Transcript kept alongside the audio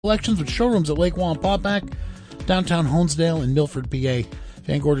Collections with showrooms at Lake Wallenpaupack, downtown Honesdale, and Milford, PA.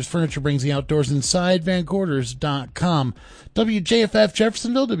 Van Gorders Furniture brings the outdoors inside. VanGorders.com. WJFF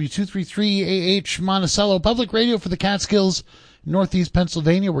Jeffersonville, W233AH Monticello, Public Radio for the Catskills, Northeast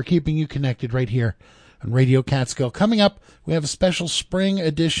Pennsylvania. We're keeping you connected right here on Radio Catskill. Coming up, we have a special spring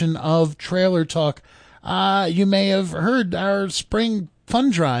edition of Trailer Talk. You may have heard our spring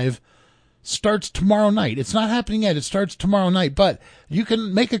fun drive starts tomorrow night. It's not happening yet. It starts tomorrow night, but you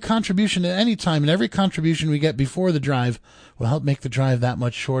can make a contribution at any time, and every contribution we get before the drive will help make the drive that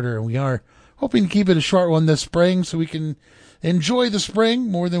much shorter. And we are hoping to keep it a short one this spring so we can enjoy the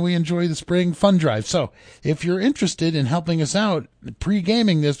spring more than we enjoy the spring fun drive. So if you're interested in helping us out,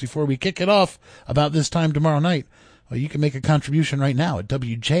 pre-gaming this before we kick it off about this time tomorrow night, well, you can make a contribution right now at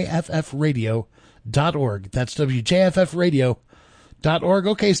WJFFradio.org. That's WJFFradio.org.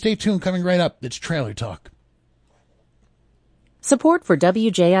 Okay, stay tuned. Coming right up, it's Trailer Talk. Support for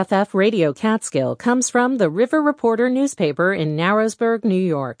WJFF Radio Catskill comes from the River Reporter newspaper in Narrowsburg, New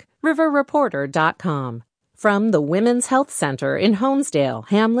York, riverreporter.com. From the Women's Health Center in Honesdale,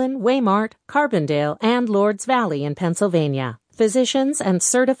 Hamlin, Waymart, Carbondale, and Lords Valley in Pennsylvania. Physicians and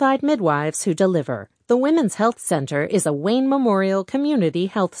certified midwives who deliver. The Women's Health Center is a Wayne Memorial Community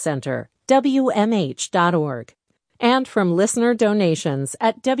Health Center. WMH.org. And from listener donations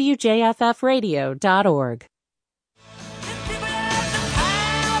at WJFFradio.org.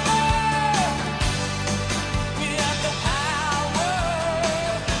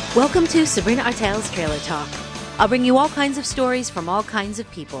 Welcome to Sabrina Artel's Trailer Talk. I'll bring you all kinds of stories from all kinds of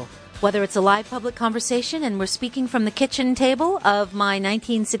people. Whether it's a live public conversation and we're speaking from the kitchen table of my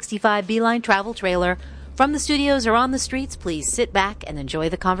 1965 Beeline travel trailer, from the studios or on the streets, please sit back and enjoy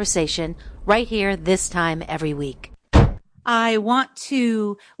the conversation right here this time every week. I want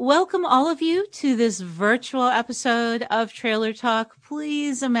to welcome all of you to this virtual episode of Trailer Talk.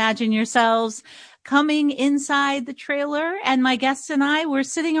 Please imagine yourselves coming inside the trailer, and my guests and I, we're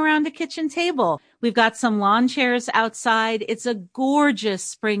sitting around a kitchen table. We've got some lawn chairs outside. It's a gorgeous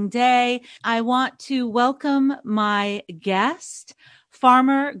spring day. I want to welcome my guest,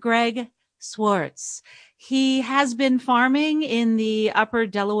 Farmer Greg Swartz. He has been farming in the upper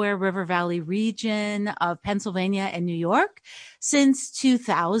Delaware River Valley region of Pennsylvania and New York since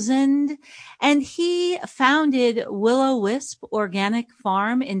 2000. And he founded Will-O-Wisp Organic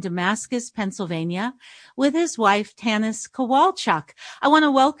Farm in Damascus, Pennsylvania with his wife, Tanis Kowalchuk. I want to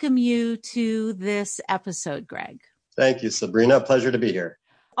welcome you to this episode, Greg. Thank you, Sabrina. Pleasure to be here.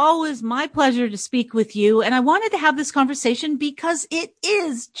 Always my pleasure to speak with you. And I wanted to have this conversation because it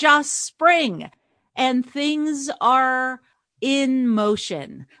is just spring. And things are in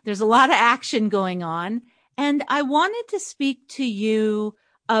motion. There's a lot of action going on. And I wanted to speak to you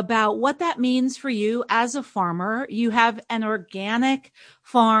about what that means for you as a farmer. You have an organic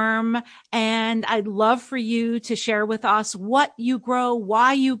farm, and I'd love for you to share with us what you grow,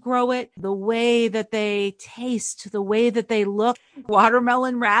 why you grow it, the way that they taste, the way that they look,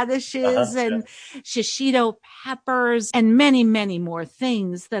 watermelon radishes and shishito peppers, and many, many more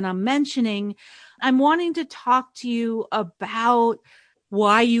things that I'm mentioning. I'm wanting to talk to you about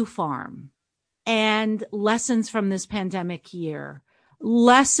why you farm and lessons from this pandemic year,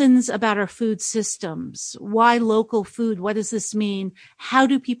 lessons about our food systems, why local food, what does this mean? How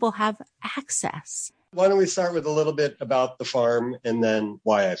do people have access? Why don't we start with a little bit about the farm and then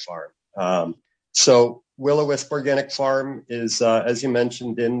why I farm. So Will-O-Wisp Organic Farm is, as you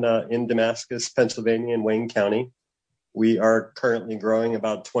mentioned, in Damascus, Pennsylvania, in Wayne County. We are currently growing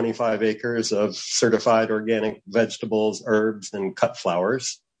about 25 acres of certified organic vegetables, herbs, and cut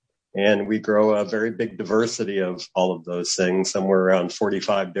flowers. And we grow a very big diversity of all of those things, somewhere around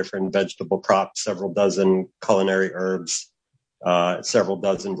 45 different vegetable crops, several dozen culinary herbs, several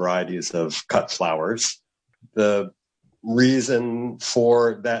dozen varieties of cut flowers. The reason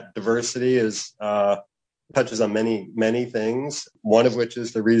for that diversity is touches on many, many things, one of which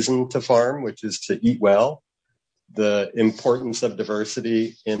is the reason to farm, which is to eat well. The importance of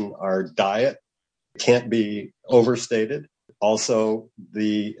diversity in our diet can't be overstated. Also,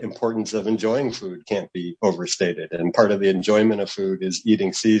 the importance of enjoying food can't be overstated. And part of the enjoyment of food is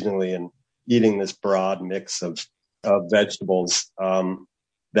eating seasonally and eating this broad mix of vegetables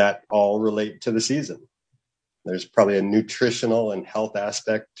that all relate to the season. There's probably a nutritional and health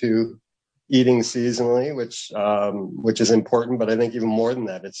aspect to eating seasonally, which is important. But I think even more than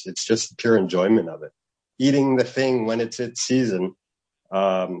that, it's just pure enjoyment of it. Eating the thing when it's its season,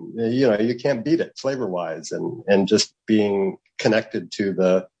 you can't beat it flavor wise, and just being connected to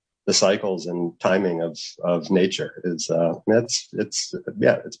the cycles and timing of nature is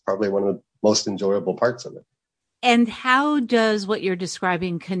it's probably one of the most enjoyable parts of it. And how does what you're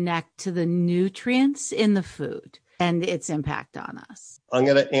describing connect to the nutrients in the food and its impact on us? I'm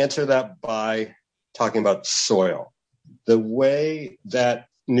going to answer that by talking about soil. The way that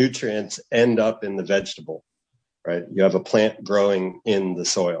nutrients end up in the vegetable, right? You have a plant growing in the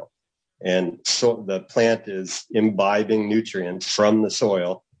soil, and so the plant is imbibing nutrients from the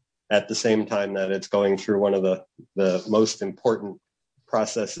soil at the same time that it's going through one of the most important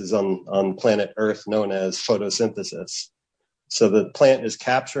processes on planet Earth known as photosynthesis. So the plant is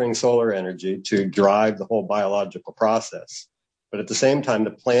capturing solar energy to drive the whole biological process. But at the same time,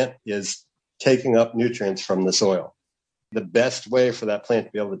 the plant is taking up nutrients from the soil. The best way for that plant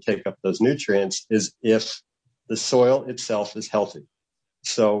to be able to take up those nutrients is if the soil itself is healthy.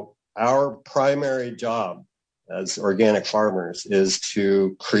 So our primary job as organic farmers is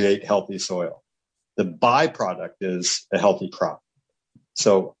to create healthy soil. The byproduct is a healthy crop.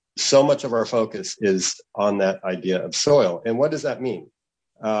 So much of our focus is on that idea of soil. And what does that mean?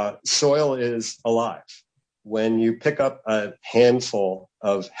 Soil is alive. When you pick up a handful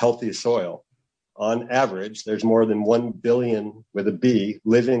of healthy soil, on average, there's more than 1 billion with a B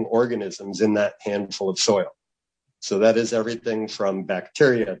living organisms in that handful of soil. So that is everything from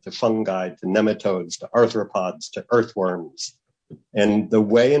bacteria to fungi to nematodes to arthropods to earthworms. And the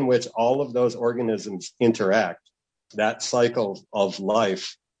way in which all of those organisms interact, that cycle of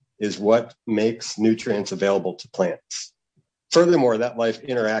life is what makes nutrients available to plants. Furthermore, that life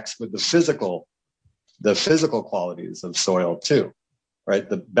interacts with the physical qualities of soil too, right?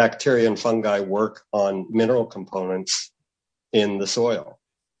 The bacteria and fungi work on mineral components in the soil.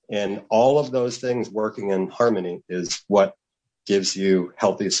 And all of those things working in harmony is what gives you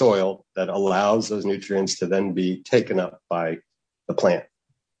healthy soil that allows those nutrients to then be taken up by the plant.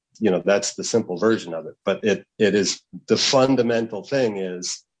 That's the simple version of it. But it is the fundamental thing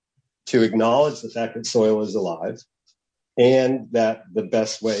is to acknowledge the fact that soil is alive and that the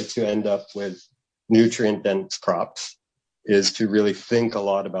best way to end up with nutrient-dense crops is to really think a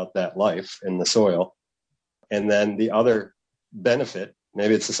lot about that life in the soil. And then the other benefit,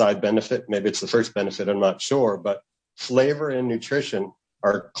 maybe it's a side benefit, maybe it's the first benefit, I'm not sure, but flavor and nutrition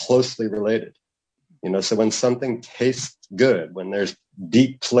are closely related. So when something tastes good, when there's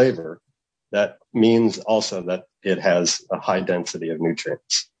deep flavor, that means also that it has a high density of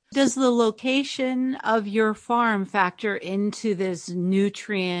nutrients. Does the location of your farm factor into this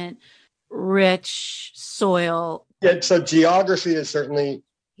nutrient-rich soil? Yeah, so geography is certainly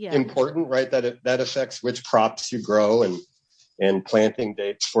important, right? That affects which crops you grow and planting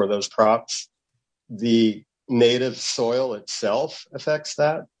dates for those crops. The native soil itself affects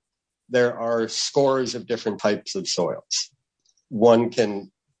that. There are scores of different types of soils. One can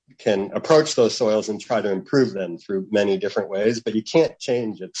approach those soils and try to improve them through many different ways, but you can't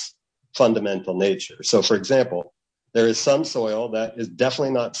change its fundamental nature. So, for example, there is some soil that is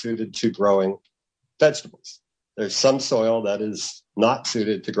definitely not suited to growing vegetables. There's some soil that is not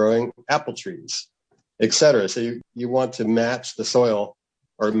suited to growing apple trees, et cetera. So you want to match the soil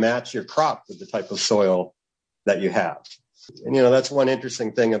or match your crop with the type of soil that you have. And, that's one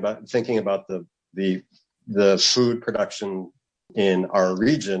interesting thing about thinking about the food production in our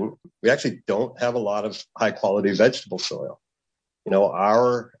region. We actually don't have a lot of high quality vegetable soil.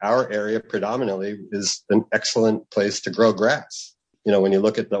 Our area predominantly is an excellent place to grow grass. When you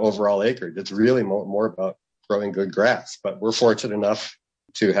look at the overall acreage, it's really more about growing good grass. But we're fortunate enough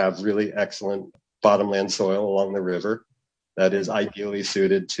to have really excellent bottomland soil along the river that is ideally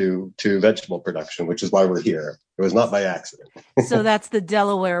suited to vegetable production, which is why we're here. It was not by accident. So that's the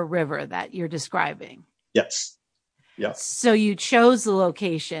Delaware River that you're describing. Yes. Yeah. So you chose the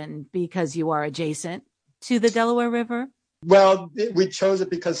location because you are adjacent to the Delaware River? Well, we chose it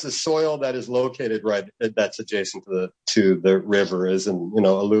because the soil that is located that's adjacent to the river is an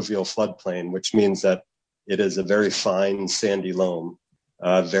alluvial floodplain, which means that it is a very fine sandy loam,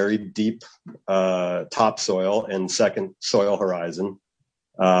 very deep topsoil and second soil horizon,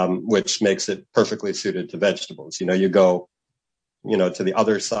 which makes it perfectly suited to vegetables. You go to the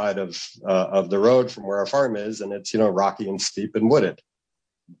other side of the road from where our farm is, and it's rocky and steep and wooded.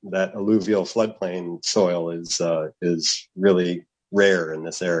 That alluvial floodplain soil is really rare in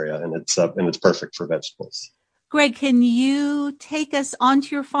this area, and it's perfect for vegetables. Greg, can you take us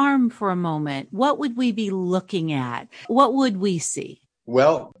onto your farm for a moment? What would we be looking at? What would we see?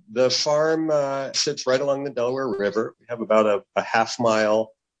 Well, the farm sits right along the Delaware River. We have about a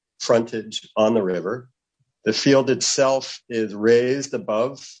half-mile frontage on the river. The field itself is raised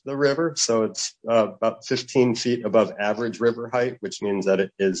above the river, so it's about 15 feet above average river height, which means that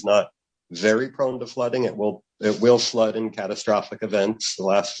it is not very prone to flooding. It will flood in catastrophic events. The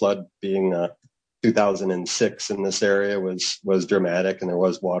last flood being 2006 in this area was dramatic, and there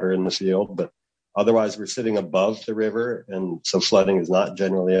was water in the field, but otherwise we're sitting above the river, and so flooding is not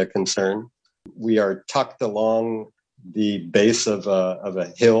generally a concern. We are tucked along the base of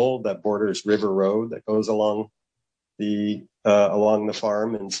a hill that borders River Road that goes along the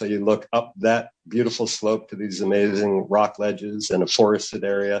farm, and so you look up that beautiful slope to these amazing rock ledges and a forested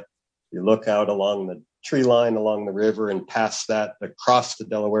area. You look out along the tree line along the river and past that across the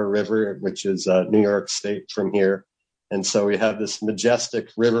Delaware River, which is New York State from here. And so we have this majestic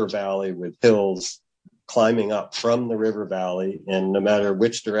river valley with hills climbing up from the river valley. And no matter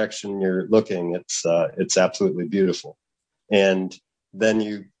which direction you're looking, it's absolutely beautiful. And then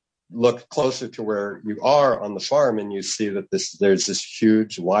you look closer to where you are on the farm and you see that there's this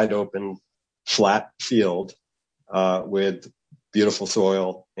huge, wide open, flat field with beautiful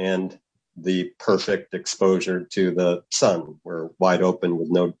soil and the perfect exposure to the sun. We're wide open with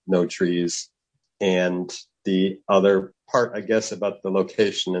no trees. And the other part, I guess, about the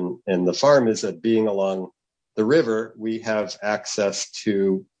location and the farm is that being along the river, we have access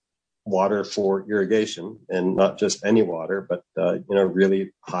to water for irrigation, and not just any water, but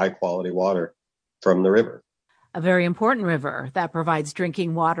really high quality water from the river. A very important river that provides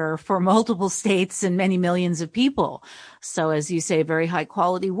drinking water for multiple states and many millions of people. So as you say, very high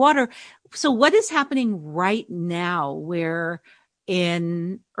quality water. So what is happening right now? We're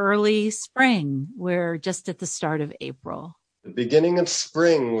in early spring. We're just at the start of April. The beginning of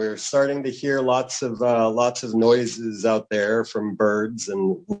spring, we're starting to hear lots of noises out there from birds,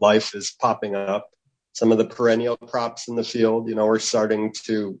 and life is popping up. Some of the perennial crops in the field, we're starting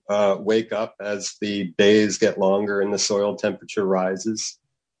to wake up as the days get longer and the soil temperature rises.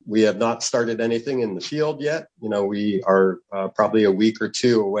 We have not started anything in the field yet. We are probably a week or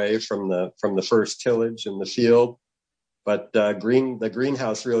two away from the first tillage in the field. But the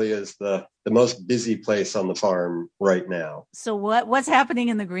greenhouse really is the most busy place on the farm right now. So what's happening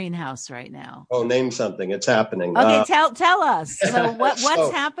in the greenhouse right now? Oh, name something. It's happening. Okay, tell us. So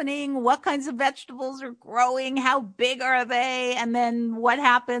what's happening? What kinds of vegetables are growing? How big are they? And then what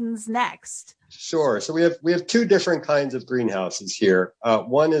happens next? Sure. So we have two different kinds of greenhouses here.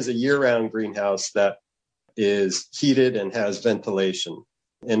 One is a year-round greenhouse that is heated and has ventilation.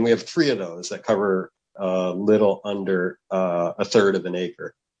 And we have three of those that cover a little under a third of an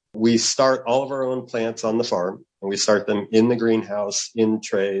acre. We start all of our own plants on the farm, and we start them in the greenhouse in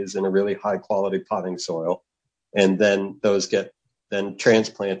trays in a really high quality potting soil. And then those get then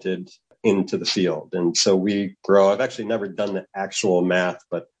transplanted into the field. And so we grow, I've actually never done the actual math,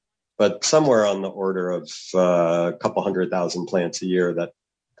 but somewhere on the order of a couple 100,000 plants a year that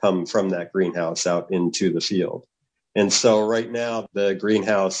come from that greenhouse out into the field. And so right now the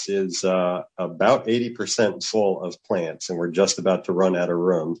greenhouse is about 80% full of plants, and we're just about to run out of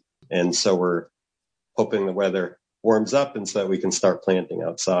room. And so we're hoping the weather warms up and so that we can start planting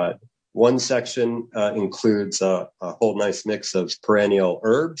outside. One section includes a whole nice mix of perennial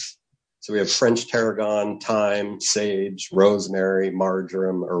herbs. So we have French tarragon, thyme, sage, rosemary,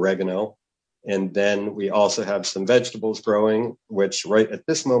 marjoram, oregano. And then we also have some vegetables growing, which right at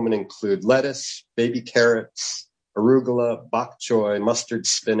this moment include lettuce, baby carrots, arugula, bok choy, mustard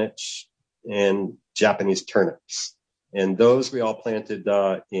spinach, and Japanese turnips. And those we all planted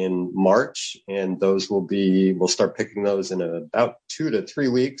in March, and those we'll start picking those in about 2 to 3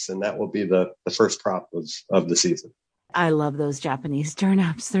 weeks, and that will be the first crop of the season. I love those Japanese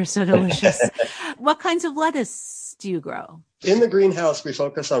turnips. They're so delicious. What kinds of lettuce do you grow? In the greenhouse, we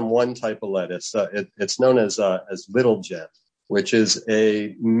focus on one type of lettuce. It's known as Little Gem, which is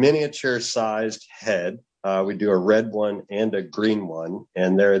a miniature-sized head. We do a red one and a green one,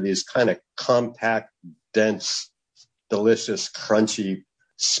 and there are these kind of compact, dense, delicious, crunchy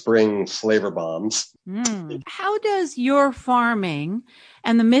spring flavor bombs. How does your farming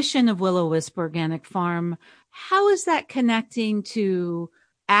and the mission of Will-O-Wisp Organic Farm, how is that connecting to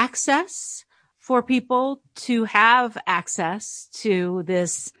access for people to have access to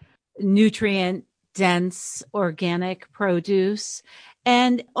this nutrient-dense organic produce?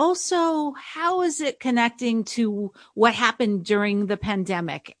 And also, how is it connecting to what happened during the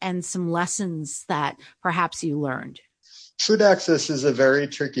pandemic and some lessons that perhaps you learned? Food access is a very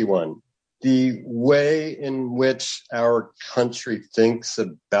tricky one. The way in which our country thinks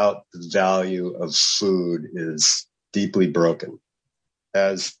about the value of food is deeply broken.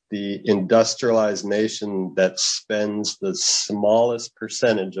 As the industrialized nation that spends the smallest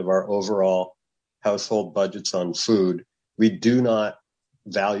percentage of our overall household budgets on food, we do not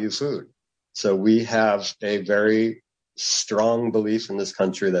value food. So we have a very strong belief in this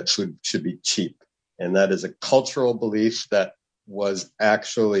country that food should be cheap. And that is a cultural belief that was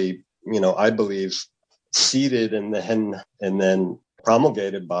actually I believe, seeded and then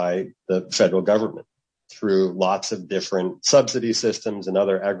promulgated by the federal government through lots of different subsidy systems and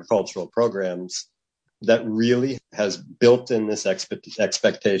other agricultural programs that really has built in this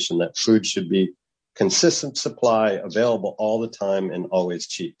expectation that food should be consistent supply, available all the time and always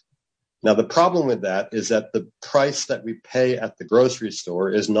cheap. Now, the problem with that is that the price that we pay at the grocery store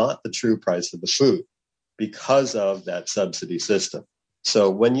is not the true price of the food because of that subsidy system.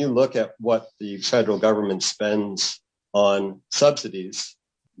 So when you look at what the federal government spends on subsidies,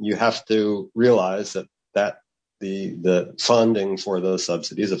 you have to realize that the funding for those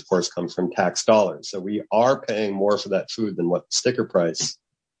subsidies, of course, comes from tax dollars. So we are paying more for that food than what the sticker price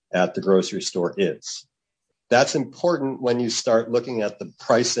at the grocery store is. That's important when you start looking at the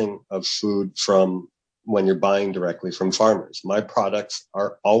pricing of food from when you're buying directly from farmers. My products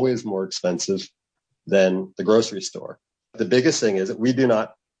are always more expensive than the grocery store. The biggest thing is that we do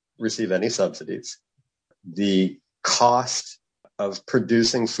not receive any subsidies. The cost of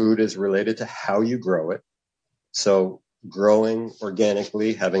producing food is related to how you grow it. So growing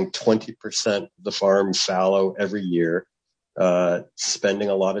organically, having 20% of the farm fallow every year, spending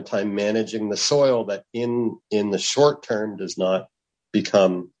a lot of time managing the soil that in the short term does not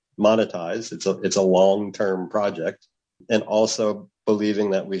become monetized. It's a long-term project. And also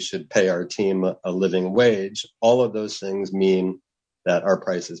believing that we should pay our team a living wage. All of those things mean that our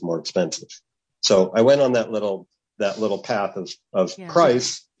price is more expensive. So I went on that little path of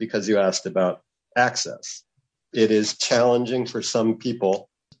price because you asked about access. It is challenging for some people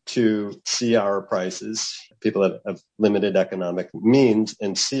to see our prices, people that have limited economic means,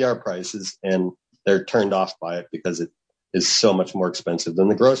 and see our prices, and they're turned off by it because it is so much more expensive than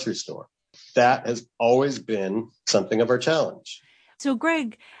the grocery store. That has always been something of our challenge. So,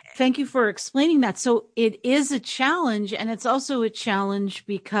 Greg, thank you for explaining that. So it is a challenge, and it's also a challenge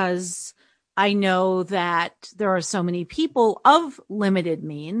because I know that there are so many people of limited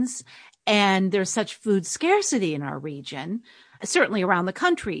means, and there's such food scarcity in our region, certainly around the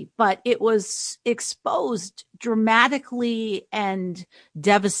country, but it was exposed dramatically and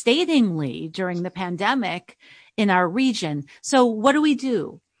devastatingly during the pandemic in our region. So what do we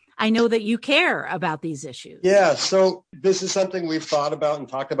do? I know that you care about these issues. Yeah, so this is something we've thought about and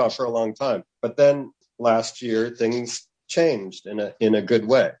talked about for a long time. But then last year, things changed in a good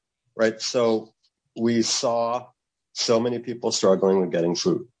way, right? So we saw so many people struggling with getting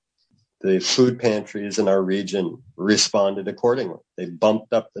food. The food pantries in our region responded accordingly. They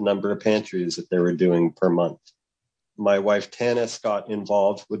bumped up the number of pantries that they were doing per month. My wife, Tanis, got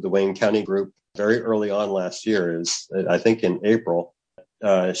involved with the Wayne County group very early on last year. I think in April.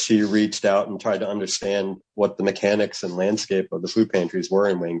 She reached out and tried to understand what the mechanics and landscape of the food pantries were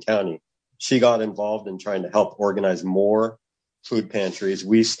in Wayne County. She got involved in trying to help organize more food pantries.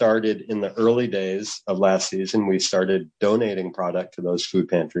 We started in the early days of last season. We started donating product to those food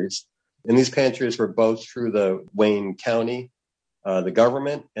pantries. And these pantries were both through the Wayne County, the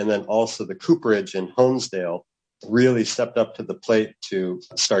government, and then also the Cooperage and Honesdale really stepped up to the plate to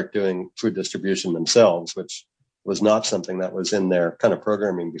start doing food distribution themselves, which was not something that was in their kind of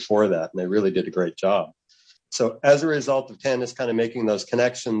programming before that. And they really did a great job. So as a result of Tanis kind of making those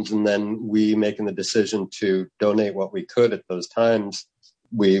connections and then we making the decision to donate what we could at those times,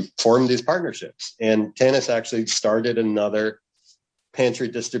 we formed these partnerships. And Tanis actually started another pantry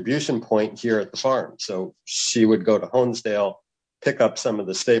distribution point here at the farm. So she would go to Honesdale, pick up some of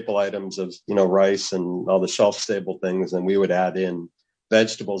the staple items of, rice and all the shelf stable things, and we would add in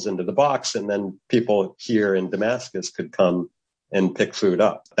vegetables into the box, and then people here in Damascus could come and pick food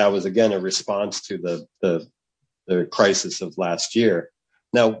up. That was, again, a response to the crisis of last year.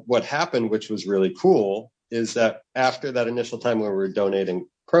 Now, what happened, which was really cool, is that after that initial time when we were donating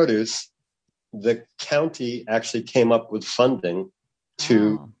produce, the county actually came up with funding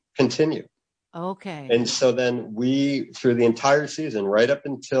to continue. Okay. And so then we, through the entire season, right up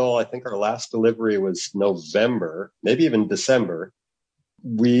until I think our last delivery was November, maybe even December,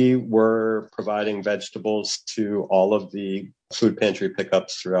 we were providing vegetables to all of the food pantry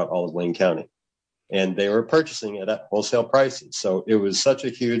pickups throughout all of Wayne County. And they were purchasing it at wholesale prices. So it was such a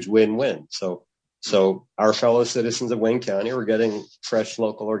huge win-win. So our fellow citizens of Wayne County were getting fresh,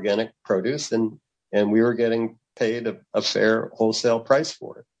 local, organic produce, and we were getting paid a fair wholesale price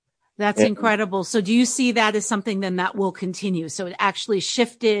for it. That's incredible. So do you see that as something then that will continue? So it actually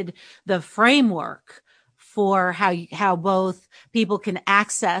shifted the framework for how both people can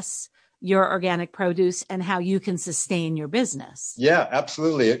access your organic produce and how you can sustain your business. Yeah,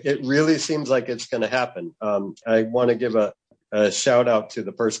 absolutely. It really seems like it's going to happen. I want to give a shout out to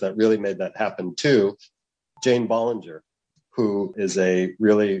the person that really made that happen too, Jane Bollinger. who is a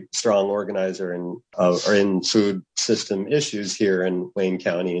really strong organizer in food system issues here in Wayne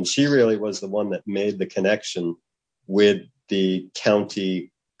County. And she really was the one that made the connection with the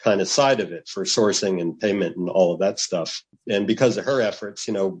county kind of side of it for sourcing and payment and all of that stuff. And because of her efforts,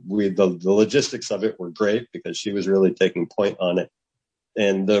 the logistics of it were great because she was really taking point on it.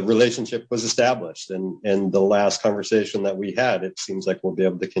 And the relationship was established. And the last conversation that we had, it seems like we'll be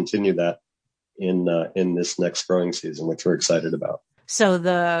able to continue that in this next growing season, which we're excited about. So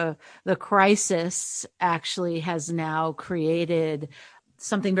the crisis actually has now created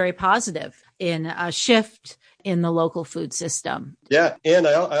something very positive in a shift in the local food system. Yeah. And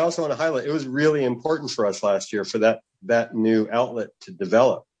I also want to highlight, it was really important for us last year for that new outlet to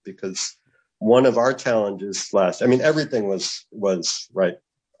develop, because one of our challenges everything was right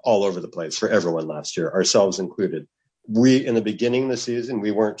all over the place for everyone last year, ourselves included. In the beginning of the season, we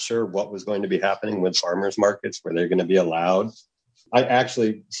weren't sure what was going to be happening with farmers markets. Were they going to be allowed? I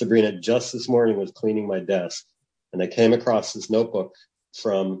actually, Sabrina, just this morning was cleaning my desk and I came across this notebook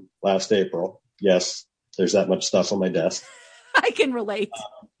from last April. Yes, there's that much stuff on my desk. I can relate.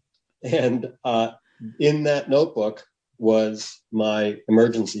 And in that notebook was my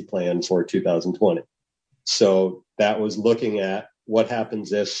emergency plan for 2020. So that was looking at what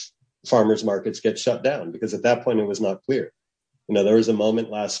happens if farmers markets get shut down, because at that point it was not clear. There was a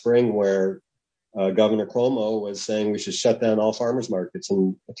moment last spring where Governor Cuomo was saying we should shut down all farmers markets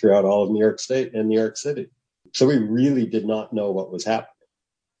and throughout all of New York State and New York City. So we really did not know what was happening.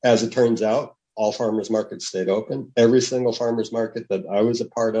 As it turns out, all farmers markets stayed open. Every single farmers market that I was a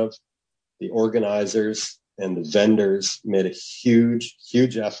part of, the organizers and the vendors made a huge,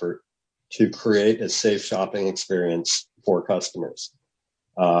 huge effort to create a safe shopping experience for customers.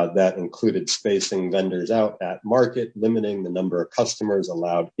 That included spacing vendors out at market, limiting the number of customers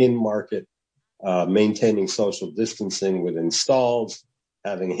allowed in market, maintaining social distancing within stalls,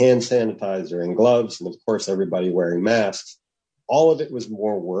 having hand sanitizer and gloves, and of course, everybody wearing masks. All of it was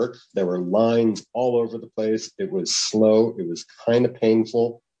more work. There were lines all over the place. It was slow. It was kind of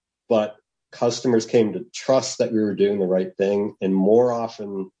painful, but customers came to trust that we were doing the right thing. And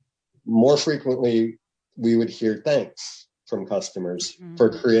more frequently, we would hear thanks from customers for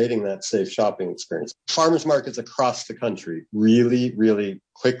creating that safe shopping experience. Farmers markets across the country really, really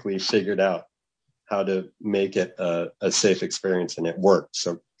quickly figured out how to make it a safe experience, and it worked.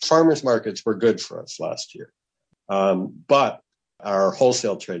 So farmers markets were good for us last year. But our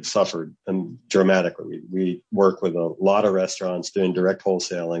wholesale trade suffered dramatically. We work with a lot of restaurants doing direct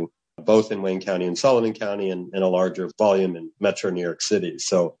wholesaling, both in Wayne County and Sullivan County, and a larger volume in Metro New York City.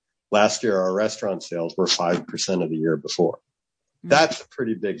 So last year, our restaurant sales were 5% of the year before. That's a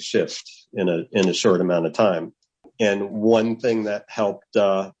pretty big shift in a short amount of time. And one thing that helped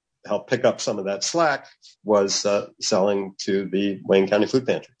pick up some of that slack was selling to the Wayne County food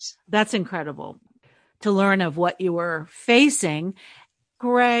pantries. That's incredible to learn of what you were facing.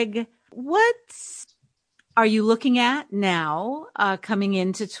 Greg, what are you looking at now coming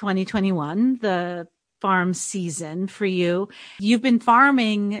into 2021, the farm season for you? You've been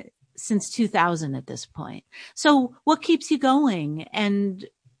farming since 2000 at this point. So what keeps you going, and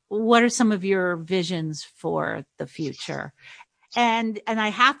what are some of your visions for the future? And I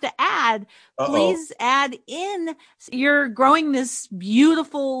have to add, please add in, you're growing this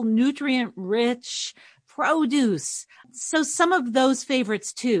beautiful, nutrient-rich produce. So some of those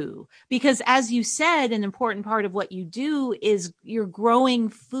favorites too, because as you said, an important part of what you do is you're growing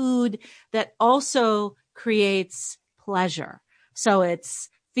food that also creates pleasure. So it's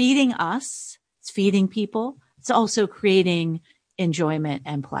feeding us, it's feeding people. It's also creating enjoyment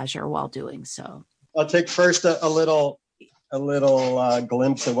and pleasure while doing so. I'll take first a little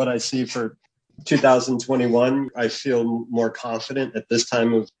glimpse of what I see for 2021. I feel more confident at this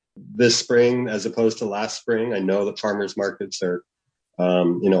time of this spring as opposed to last spring. I know that farmers markets are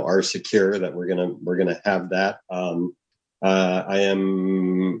secure, that we're gonna have that. I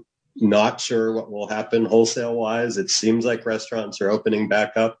am not sure what will happen wholesale wise. It seems like restaurants are opening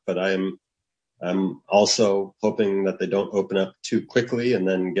back up, but I'm also hoping that they don't open up too quickly and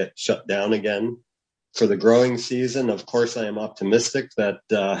then get shut down again. For the growing season, of course, I am optimistic that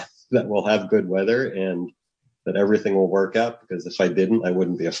we'll have good weather and that everything will work out, because if I didn't, I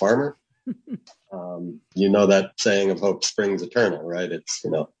wouldn't be a farmer. That saying of hope springs eternal, right? It's,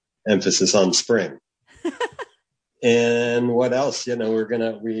 emphasis on spring. And what else?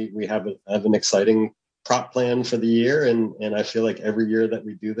 We have an exciting crop plan for the year, and I feel like every year that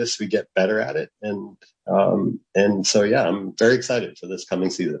we do this, we get better at it. And so, yeah, I'm very excited for this coming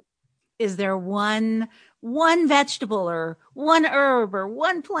season. Is there one one vegetable or one herb or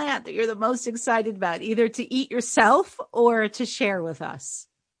one plant that you're the most excited about, either to eat yourself or to share with us?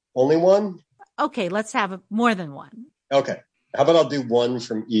 Only one? Okay, let's have more than one. Okay. How about I'll do one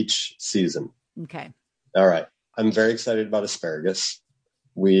from each season? Okay. All right. I'm very excited about asparagus.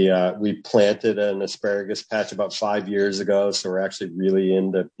 We planted an asparagus patch about 5 years ago, so we're actually really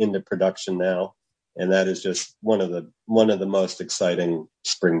into production now. And that is just one of the most exciting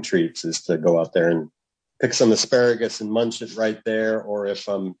spring treats, is to go out there and pick some asparagus and munch it right there, or if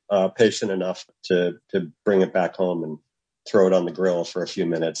I'm patient enough to bring it back home and throw it on the grill for a few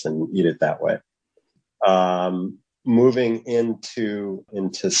minutes and eat it that way. Moving into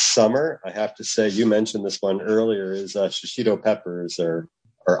summer, I have to say, you mentioned this one earlier, is shishito peppers are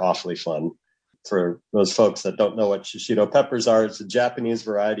awfully fun. For those folks that don't know what shishito peppers are, it's a Japanese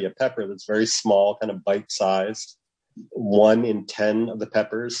variety of pepper that's very small, kind of bite-sized. 1 in 10 of the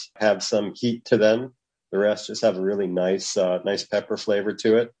peppers have some heat to them. The rest just have a really nice pepper flavor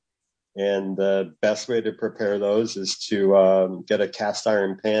to it. And the best way to prepare those is to get a cast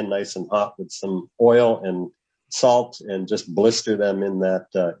iron pan nice and hot with some oil and salt, and just blister them in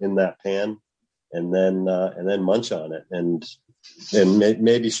that pan, and then munch on it, and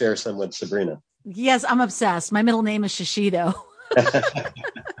maybe share some with Sabrina. Yes, I'm obsessed. My middle name is Shishito.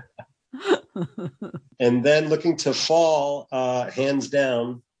 And then looking to fall, hands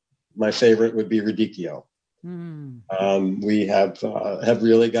down, my favorite would be radicchio. We have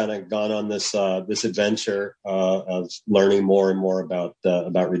really gone on this adventure of learning more and more about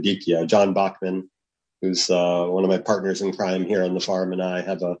radicchio. John Bachman, who's one of my partners in crime here on the farm, and I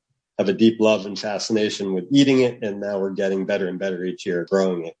have a deep love and fascination with eating it, and now we're getting better and better each year at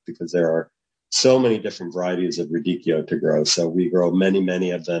growing it, because there are so many different varieties of radicchio to grow. So we grow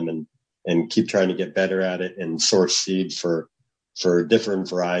many of them, and keep trying to get better at it and source seeds for different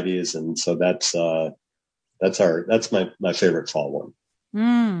varieties. And so that's my favorite fall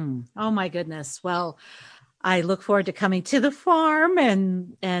one. Oh my goodness. Well, I look forward to coming to the farm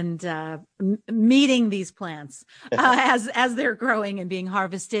and meeting these plants as they're growing and being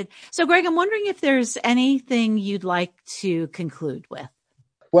harvested. So, Greg, I'm wondering if there's anything you'd like to conclude with.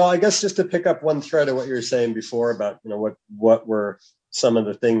 Well, I guess just to pick up one thread of what you were saying before about, what were some of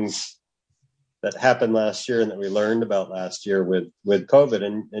the things that happened last year and that we learned about last year with COVID,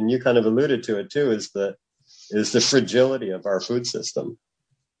 and you kind of alluded to it too, is the fragility of our food system.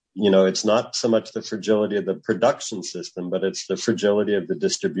 It's not so much the fragility of the production system, but it's the fragility of the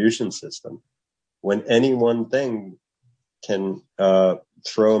distribution system. When any one thing can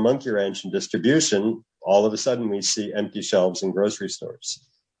throw a monkey wrench in distribution, all of a sudden we see empty shelves in grocery stores.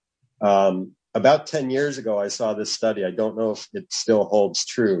 About 10 years ago, I saw this study. I don't know if it still holds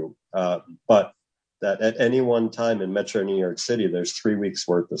true, but that at any one time in Metro New York City, there's 3 weeks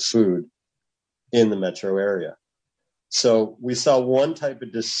worth of food in the metro area. So we saw one type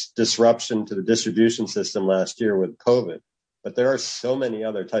of disruption to the distribution system last year with COVID, but there are so many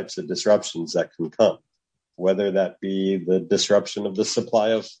other types of disruptions that can come, whether that be the disruption of the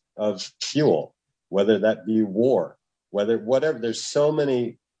supply of fuel, whether that be war, whatever. There's so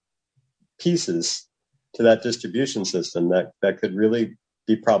many pieces to that distribution system that could really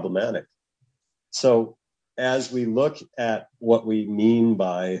be problematic. So as we look at what we mean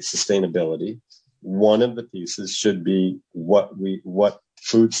by sustainability, one of the pieces should be what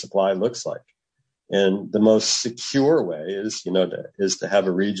food supply looks like. And the most secure way is to have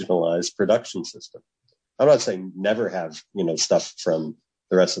a regionalized production system. I'm not saying never have, stuff from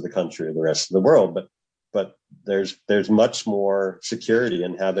the rest of the country or the rest of the world, but there's much more security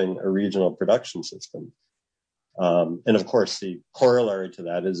in having a regional production system. And of course, the corollary to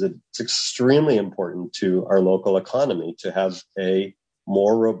that is it's extremely important to our local economy to have a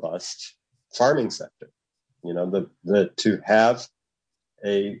more robust farming sector. To have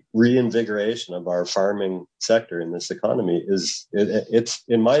a reinvigoration of our farming sector in this economy it's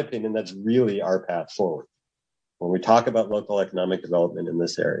in my opinion, that's really our path forward. When we talk about local economic development in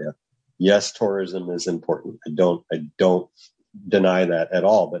this area, yes, tourism is important. I don't deny that at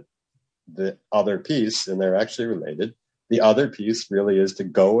all. But the other piece, and they're actually related, the other piece really is to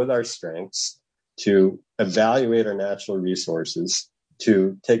go with our strengths, to evaluate our natural resources,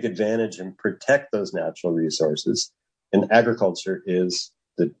 to take advantage and protect those natural resources. And agriculture is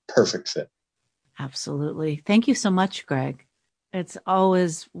the perfect fit. Absolutely. Thank you so much, Greg. It's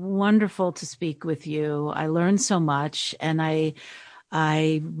always wonderful to speak with you. I learned so much, and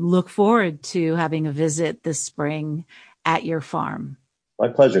I look forward to having a visit this spring at your farm. My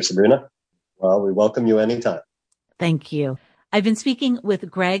pleasure, Sabrina. Well, we welcome you anytime. Thank you. I've been speaking with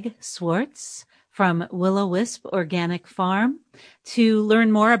Greg Swartz from Will-O-Wisp Organic Farm. To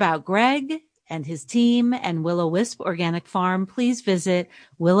learn more about Greg and his team and Will-O-Wisp Organic Farm, please visit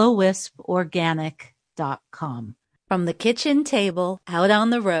willowisporganic.com. From the kitchen table out on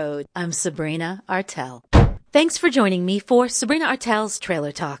the road, I'm Sabrina Artel. Thanks for joining me for Sabrina Artel's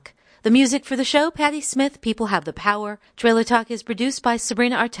Trailer Talk. The music for the show, Patti Smith, People Have the Power. Trailer Talk is produced by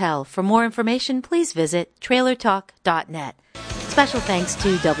Sabrina Artel. For more information, please visit trailertalk.net. Special thanks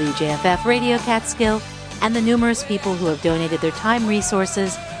to WJFF Radio Catskill and the numerous people who have donated their time,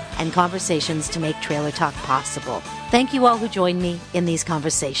 resources, and conversations to make Trailer Talk possible. Thank you all who joined me in these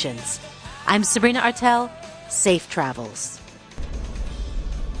conversations. I'm Sabrina Artel. Safe travels.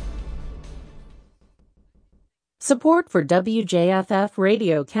 Support for WJFF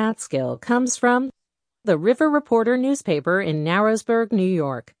Radio Catskill comes from the River Reporter newspaper in Narrowsburg, New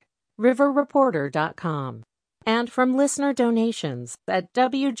York, riverreporter.com, and from listener donations at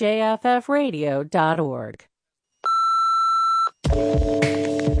wjffradio.org.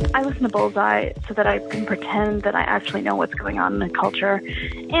 I listen to Bullseye so that I can pretend that I actually know what's going on in the culture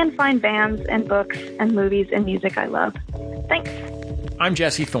and find bands and books and movies and music I love. Thanks. I'm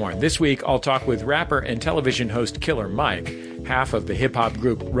Jesse Thorne. This week, I'll talk with rapper and television host Killer Mike, half of the hip-hop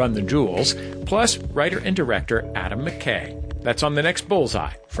group Run the Jewels, plus writer and director Adam McKay. That's on the next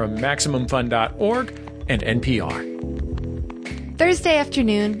Bullseye from MaximumFun.org and NPR. Thursday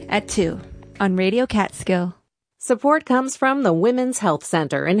afternoon at 2 on Radio Catskill. Support comes from the Women's Health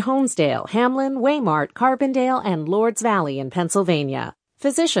Center in Honesdale, Hamlin, Waymart, Carbondale, and Lords Valley in Pennsylvania.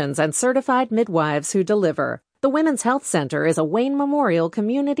 Physicians and certified midwives who deliver. The Women's Health Center is a Wayne Memorial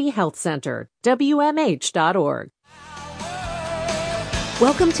Community Health Center. WMH.org.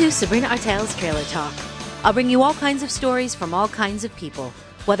 Welcome to Sabrina Artel's Trailer Talk. I'll bring you all kinds of stories from all kinds of people.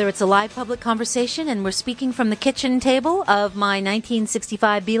 Whether it's a live public conversation and we're speaking from the kitchen table of my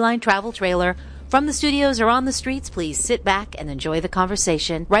 1965 Beeline travel trailer, from the studios or on the streets, please sit back and enjoy the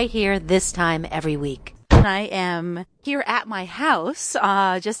conversation right here this time every week. I am here at my house,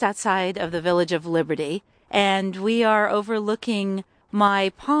 just outside of the Village of Liberty, and we are overlooking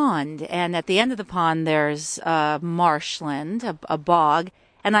my pond. And at the end of the pond, there's marshland, a bog,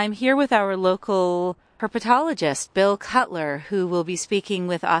 and I'm here with our local herpetologist, Bill Cutler, who will be speaking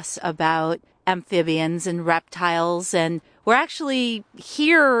with us about amphibians and reptiles. And we're actually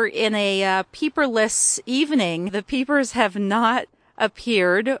here in a peeperless evening. The peepers have not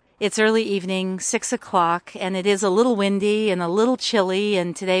appeared. It's early evening, 6 o'clock, and it is a little windy and a little chilly,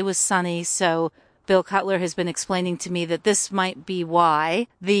 and today was sunny, so Bill Cutler has been explaining to me that this might be why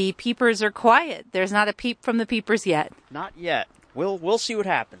the peepers are quiet. There's not a peep from the peepers yet. Not yet. We'll see what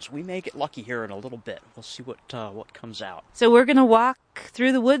happens. We may get lucky here in a little bit. We'll see what comes out. So we're going to walk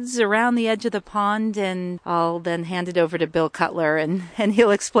through the woods around the edge of the pond, and I'll then hand it over to Bill Cutler, and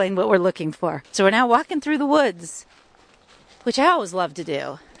he'll explain what we're looking for. So we're now walking through the woods, which I always love to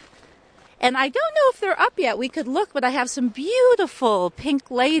do. And I don't know if they're up yet. We could look, but I have some beautiful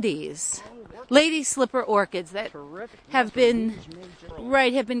pink lady slipper orchids that have been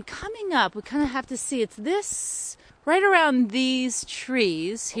coming up. We kind of have to see. It's this right around these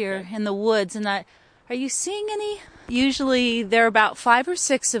trees here in the woods. And are you seeing any? Usually there are about 5 or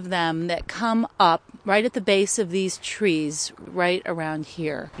 6 of them that come up right at the base of these trees right around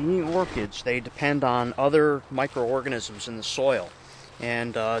here. Being orchids, they depend on other microorganisms in the soil.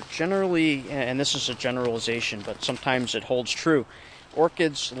 And generally, and this is a generalization, but sometimes it holds true,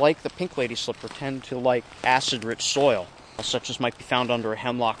 orchids, like the pink lady slipper, tend to like acid-rich soil, such as might be found under a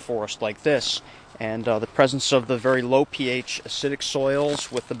hemlock forest like this. And the presence of the very low pH acidic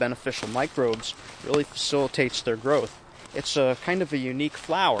soils with the beneficial microbes really facilitates their growth. It's a kind of a unique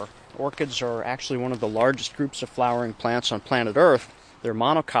flower. Orchids are actually one of the largest groups of flowering plants on planet Earth. They're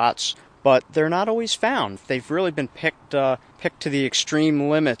monocots, but they're not always found. They've really been picked to the extreme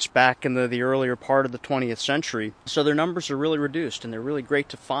limits back in the earlier part of the 20th century. So their numbers are really reduced, and they're really great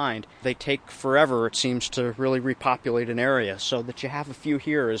to find. They take forever, it seems, to really repopulate an area. So that you have a few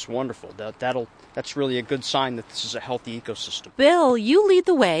here is wonderful. That's really a good sign that this is a healthy ecosystem. Bill, you lead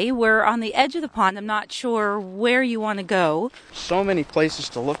the way. We're on the edge of the pond. I'm not sure where you want to go. So many places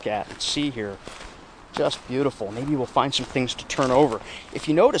to look at and see here. Just beautiful. Maybe we'll find some things to turn over. If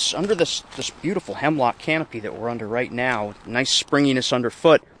you notice, under this beautiful hemlock canopy that we're under right now, nice springiness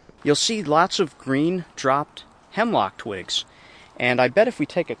underfoot, you'll see lots of green dropped hemlock twigs. And I bet if we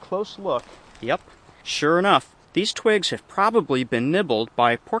take a close look, yep, sure enough, these twigs have probably been nibbled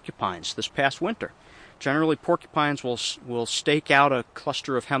by porcupines this past winter. Generally, porcupines will stake out a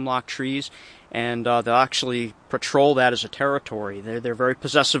cluster of hemlock trees, and they'll actually patrol that as a territory. They're very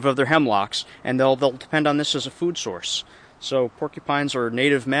possessive of their hemlocks, and they'll depend on this as a food source. So porcupines are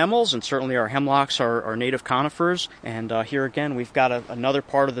native mammals, and certainly our hemlocks are native conifers. And here again, we've got another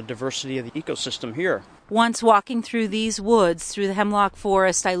part of the diversity of the ecosystem here. Once walking through these woods, through the hemlock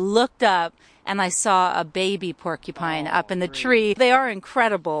forest, I looked up and I saw a baby porcupine up in the tree. They are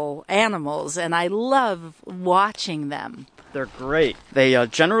incredible animals, and I love watching them. They're great. They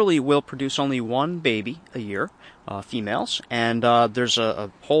generally will produce only one baby a year, females, and there's a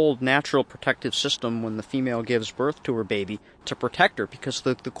whole natural protective system when the female gives birth to her baby to protect her, because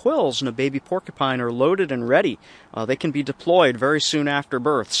the quills in a baby porcupine are loaded and ready. They can be deployed very soon after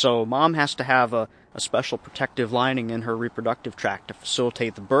birth, so mom has to have a special protective lining in her reproductive tract to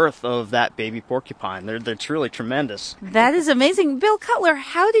facilitate the birth of that baby porcupine. They're truly tremendous. That is amazing. Bill Cutler,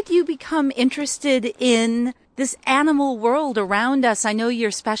 how did you become interested in this animal world around us? I know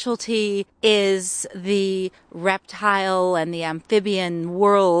your specialty is the reptile and the amphibian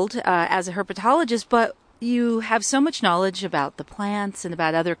world as a herpetologist, but you have so much knowledge about the plants and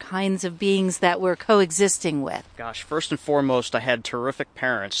about other kinds of beings that we're coexisting with. Gosh, first and foremost, I had terrific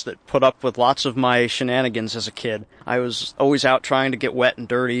parents that put up with lots of my shenanigans as a kid. I was always out trying to get wet and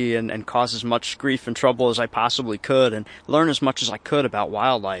dirty and cause as much grief and trouble as I possibly could and learn as much as I could about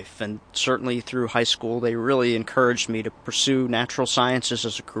wildlife. And certainly through high school, they really encouraged me to pursue natural sciences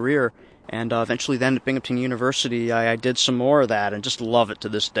as a career. And eventually then at Binghamton University, I did some more of that and just love it to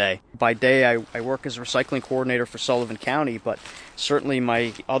this day. By day, I work as a recycling coordinator for Sullivan County, but certainly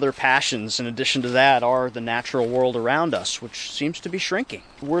my other passions in addition to that are the natural world around us, which seems to be shrinking.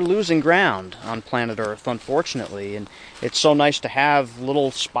 We're losing ground on planet Earth, unfortunately, and it's so nice to have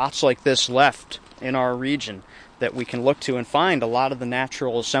little spots like this left in our region that we can look to and find a lot of the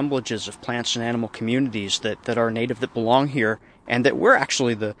natural assemblages of plants and animal communities that are native, that belong here, and that we're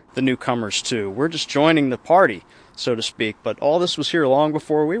actually the newcomers to. We're just joining the party, so to speak, but all this was here long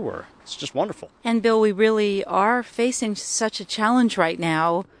before we were. It's just wonderful. And Bill, we really are facing such a challenge right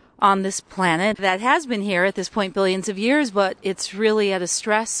now on this planet that has been here at this point billions of years, but it's really at a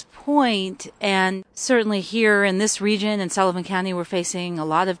stress point. And certainly here in this region in Sullivan County, we're facing a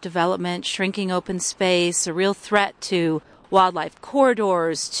lot of development, shrinking open space, a real threat to wildlife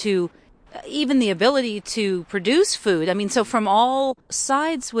corridors, to even the ability to produce food. I mean, so from all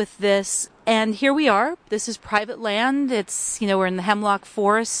sides with this, and here we are. This is private land. It's, we're in the hemlock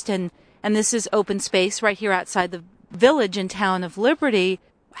forest, and this is open space right here outside the village and town of Liberty.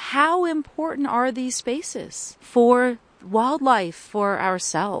 How important are these spaces for wildlife, for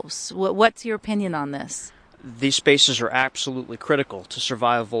ourselves? What's your opinion on this? These spaces are absolutely critical to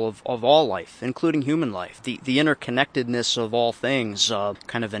survival of all life, including human life. The interconnectedness of all things,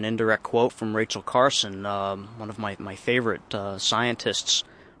 kind of an indirect quote from Rachel Carson, one of my favorite scientists,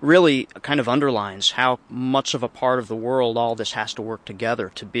 really kind of underlines how much of a part of the world all this has to work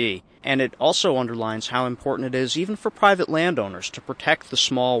together to be. And it also underlines how important it is even for private landowners to protect the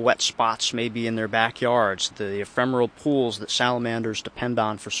small wet spots maybe in their backyards, the ephemeral pools that salamanders depend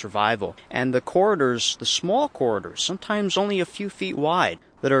on for survival, and the corridors, the small corridors, sometimes only a few feet wide,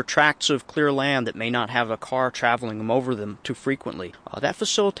 that are tracts of clear land that may not have a car traveling over them too frequently. That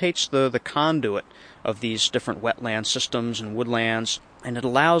facilitates the conduit of these different wetland systems and woodlands, and it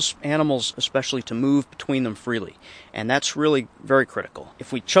allows animals especially to move between them freely. And that's really very critical.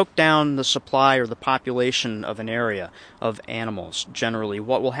 If we choke down the supply or the population of an area of animals generally,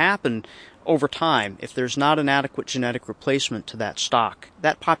 what will happen over time, if there's not an adequate genetic replacement to that stock,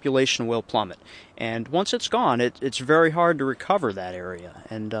 that population will plummet. And once it's gone, it's very hard to recover that area.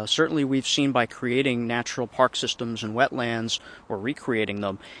 And certainly we've seen by creating natural park systems and wetlands or recreating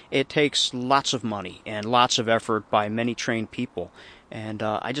them, it takes lots of money and lots of effort by many trained people. And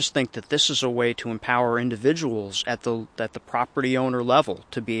I just think that this is a way to empower individuals at the property owner level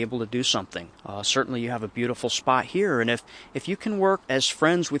to be able to do something. Certainly you have a beautiful spot here, and if you can work as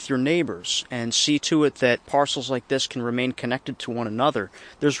friends with your neighbors and see to it that parcels like this can remain connected to one another,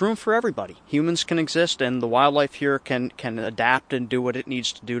 there's room for everybody. Humans can exist, and the wildlife here can adapt and do what it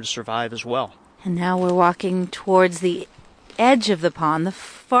needs to do to survive as well. And now we're walking towards the edge of the pond, the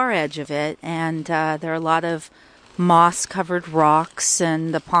far edge of it, and there are a lot of moss-covered rocks,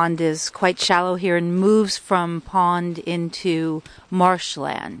 and the pond is quite shallow here and moves from pond into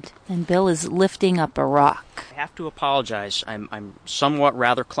marshland. And Bill is lifting up a rock. I have to apologize. I'm somewhat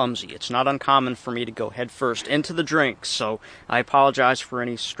rather clumsy. It's not uncommon for me to go head first into the drink, so I apologize for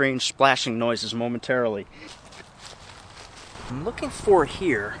any strange splashing noises momentarily. What I'm looking for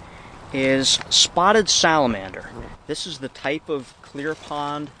here is spotted salamander. This is the type of clear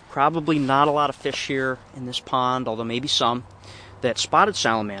pond, probably not a lot of fish here in this pond, although maybe some, that spotted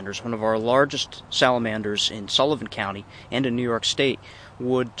salamanders, one of our largest salamanders in Sullivan County and in New York State,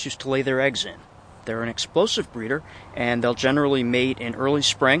 would choose to lay their eggs in. They're an explosive breeder, and they'll generally mate in early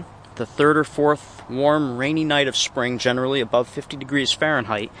spring. The third or fourth warm, rainy night of spring, generally above 50 degrees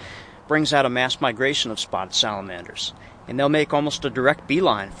Fahrenheit, brings out a mass migration of spotted salamanders. And they'll make almost a direct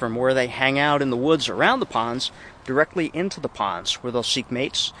beeline from where they hang out in the woods around the ponds directly into the ponds, where they'll seek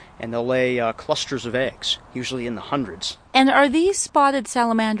mates, and they'll lay clusters of eggs, usually in the hundreds. And are these spotted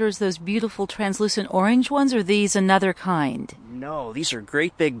salamanders those beautiful translucent orange ones, or these another kind? No, these are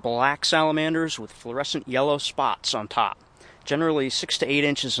great big black salamanders with fluorescent yellow spots on top, generally 6 to 8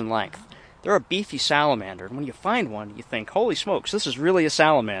 inches in length. They're a beefy salamander, and when you find one, you think, holy smokes, this is really a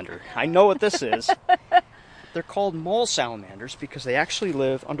salamander. I know what this is. They're called mole salamanders because they actually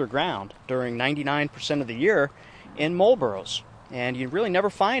live underground during 99% of the year in mole burrows. And you really never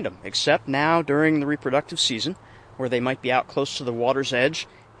find them, except now during the reproductive season, where they might be out close to the water's edge,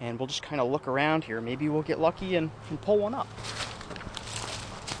 and we'll just kind of look around here. Maybe we'll get lucky and pull one up.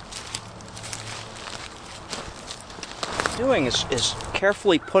 Doing is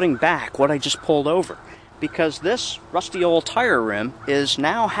carefully putting back what I just pulled over, because this rusty old tire rim is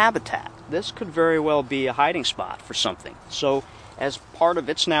now habitat. This could very well be a hiding spot for something. So as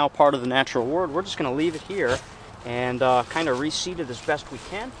it's now part of the natural world, we're just going to leave it here and kind of reseed it as best we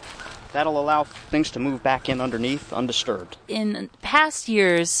can. That'll allow things to move back in underneath undisturbed. In past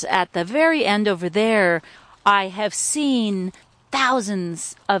years, at the very end over there, I have seen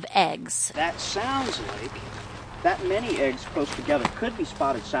thousands of eggs. That sounds like that many eggs close together could be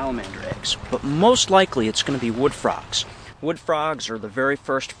spotted salamander eggs, but most likely it's going to be wood frogs. Wood frogs are the very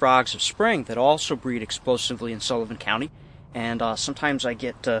first frogs of spring that also breed explosively in Sullivan County, and sometimes I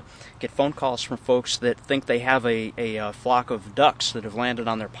get phone calls from folks that think they have a flock of ducks that have landed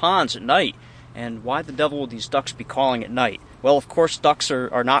on their ponds at night. And why the devil would these ducks be calling at night? Well, of course, ducks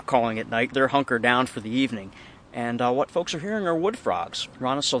are not calling at night. They're hunkered down for the evening. And what folks are hearing are wood frogs,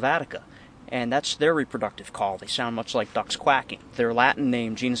 Rana sylvatica. And that's their reproductive call. They sound much like ducks quacking. Their Latin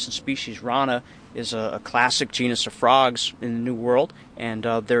name, genus and species, Rana, is a classic genus of frogs in the New World, and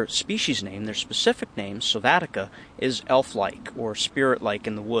their species name, their specific name, sylvatica, is elf-like or spirit-like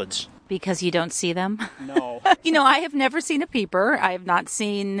in the woods. Because you don't see them? No. I have never seen a peeper. I have not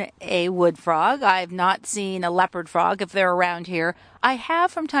seen a wood frog. I have not seen a leopard frog if they're around here. I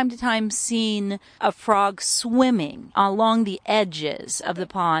have from time to time seen a frog swimming along the edges of the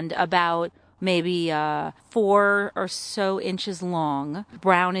pond about maybe 4 or so inches long,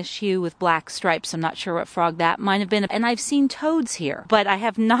 brownish hue with black stripes. I'm not sure what frog that might have been. And I've seen toads here, but I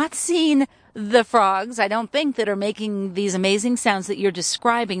have not seen the frogs, I don't think, that are making these amazing sounds that you're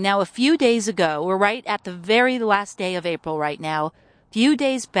describing. Now, a few days ago, we're right at the very last day of April right now, a few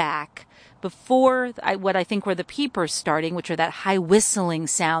days back, before what I think were the peepers starting, which are that high whistling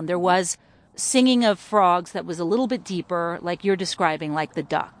sound, there was singing of frogs that was a little bit deeper, like you're describing, like the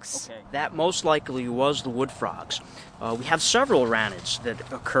ducks. Okay. That most likely was the wood frogs. We have several ranids that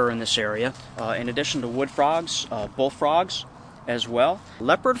occur in this area. In addition to wood frogs, bullfrogs as well.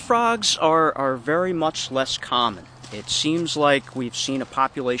 Leopard frogs are very much less common. It seems like we've seen a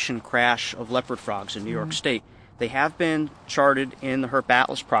population crash of leopard frogs in New York State. They have been charted in the Herp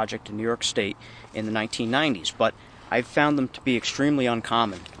Atlas Project in New York State in the 1990s, but I've found them to be extremely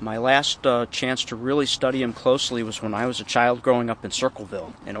uncommon. My last chance to really study them closely was when I was a child growing up in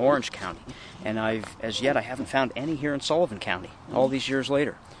Circleville in Orange County, and I haven't found any here in Sullivan County all these years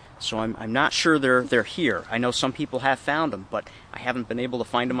later. So I'm not sure they're here. I know some people have found them, but I haven't been able to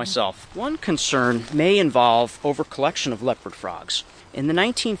find them myself. One concern may involve overcollection of leopard frogs. In the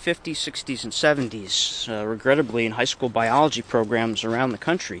 1950s, 60s, and 70s, regrettably in high school biology programs around the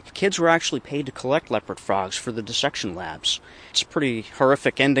country, kids were actually paid to collect leopard frogs for the dissection labs. It's a pretty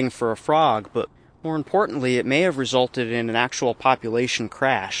horrific ending for a frog, but more importantly, it may have resulted in an actual population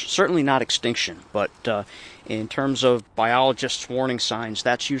crash. Certainly not extinction, but in terms of biologists' warning signs,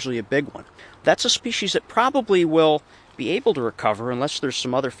 that's usually a big one. That's a species that probably will be able to recover unless there's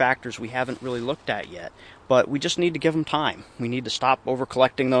some other factors we haven't really looked at yet. But we just need to give them time. We need to stop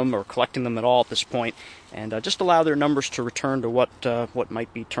over-collecting them or collecting them at all at this point and just allow their numbers to return to what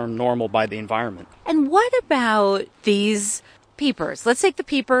might be termed normal by the environment. And what about these peepers? Let's take the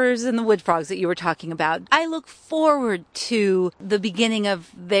peepers and the wood frogs that you were talking about. I look forward to the beginning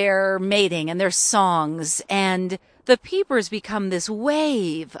of their mating and their songs, and the peepers become this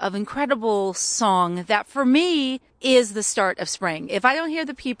wave of incredible song that for me is the start of spring. If I don't hear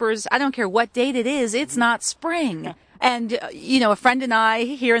the peepers, I don't care what date it is, it's not spring. And, a friend and I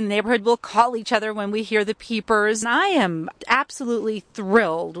here in the neighborhood will call each other when we hear the peepers. And I am absolutely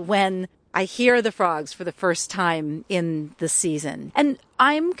thrilled when I hear the frogs for the first time in the season. And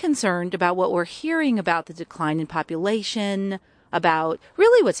I'm concerned about what we're hearing about the decline in population, about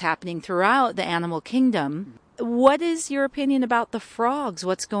really what's happening throughout the animal kingdom. What is your opinion about the frogs?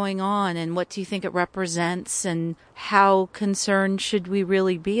 What's going on, and what do you think it represents, and how concerned should we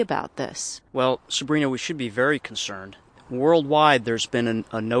really be about this? Well, Sabrina, we should be very concerned. Worldwide, there's been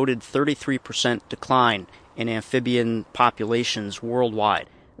a noted 33% decline in amphibian populations worldwide.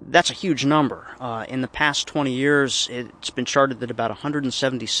 That's a huge number. In the past 20 years, it's been charted that about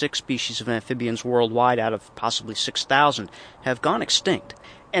 176 species of amphibians worldwide out of possibly 6,000 have gone extinct.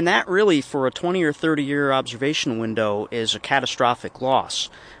 And that really, for a 20 or 30-year observation window, is a catastrophic loss.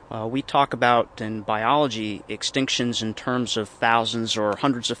 We talk about, in biology, extinctions in terms of thousands or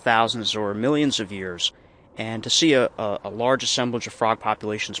hundreds of thousands or millions of years. And to see a large assemblage of frog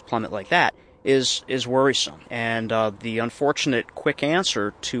populations plummet like that is worrisome. And the unfortunate quick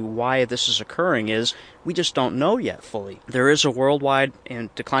answer to why this is occurring is we just don't know yet fully. There is a worldwide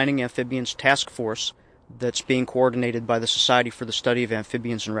and declining amphibians task force that's being coordinated by the Society for the Study of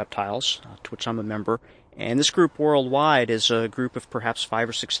Amphibians and Reptiles, to which I'm a member. And this group worldwide is a group of perhaps 5,000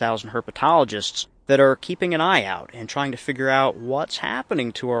 or 6,000 herpetologists that are keeping an eye out and trying to figure out what's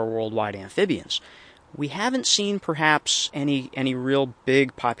happening to our worldwide amphibians. We haven't seen perhaps any real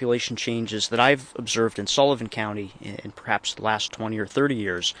big population changes that I've observed in Sullivan County in perhaps the last 20 or 30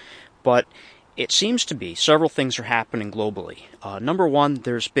 years, but it seems to be several things are happening globally. Number one,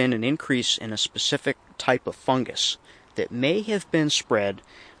 there's been an increase in a specific type of fungus that may have been spread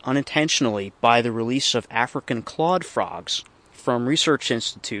unintentionally by the release of African clawed frogs from research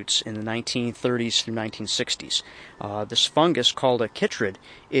institutes in the 1930s through 1960s. This fungus, called a chytrid,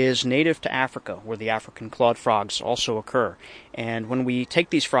 is native to Africa, where the African clawed frogs also occur. And when we take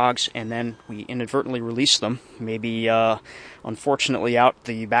these frogs and then we inadvertently release them, maybe unfortunately out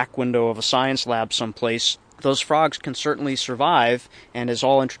the back window of a science lab someplace, those frogs can certainly survive, and as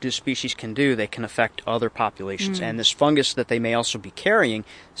all introduced species can do, they can affect other populations. And this fungus that they may also be carrying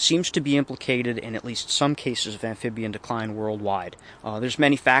seems to be implicated in at least some cases of amphibian decline worldwide. There's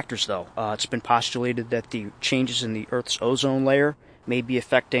many factors, though. It's been postulated that the changes in the Earth's ozone layer may be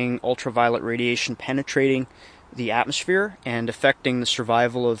affecting ultraviolet radiation penetrating the atmosphere and affecting the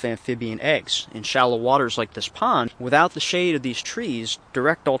survival of amphibian eggs. In shallow waters like this pond, without the shade of these trees,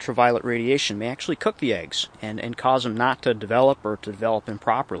 direct ultraviolet radiation may actually cook the eggs and cause them not to develop or to develop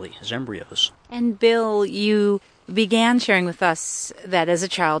improperly as embryos. And Bill, you began sharing with us that as a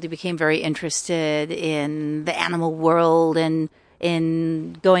child you became very interested in the animal world and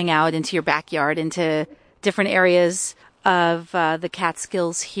in going out into your backyard, into different areas of the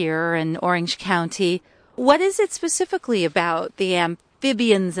Catskills here in Orange County. What is it specifically about the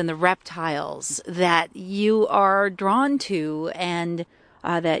amphibians and the reptiles that you are drawn to and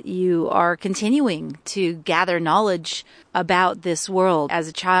that you are continuing to gather knowledge about this world? As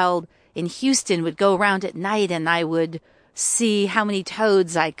a child in Houston, would go around at night and I would see how many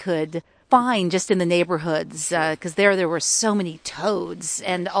toads I could find just in the neighborhoods, because there were so many toads,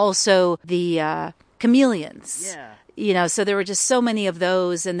 and also the chameleons. Yeah. You know, so there were just so many of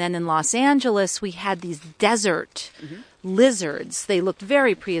those. And then in Los Angeles, we had these desert lizards. They looked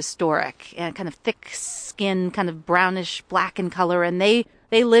very prehistoric and kind of thick skin, kind of brownish black in color. And they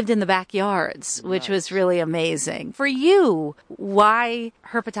lived in the backyards, which was really amazing. For you, why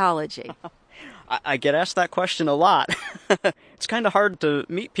herpetology? I get asked that question a lot. It's kind of hard to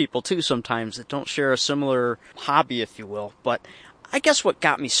meet people, too, sometimes that don't share a similar hobby, if you will. But I guess what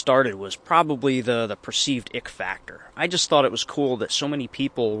got me started was probably the perceived ick factor. I just thought it was cool that so many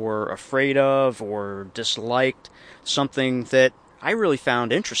people were afraid of or disliked something that I really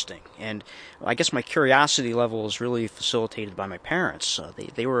found interesting. And I guess my curiosity level was really facilitated by my parents.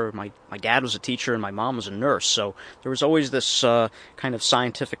 They were my dad was a teacher and my mom was a nurse, so there was always this kind of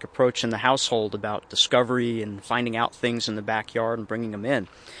scientific approach in the household about discovery and finding out things in the backyard and bringing them in.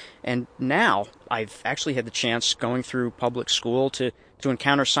 And now I've actually had the chance going through public school to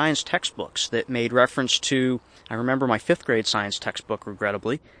encounter science textbooks that made reference to, I remember my 5th grade science textbook,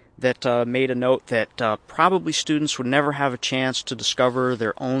 regrettably, that made a note that probably students would never have a chance to discover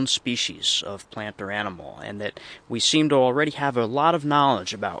their own species of plant or animal, and that we seem to already have a lot of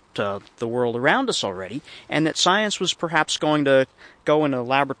knowledge about the world around us already, and that science was perhaps going to go in a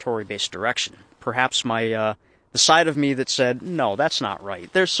laboratory-based direction. Perhaps my the side of me that said, no, that's not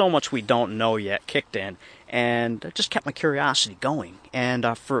right. There's so much we don't know yet kicked in, and it just kept my curiosity going. And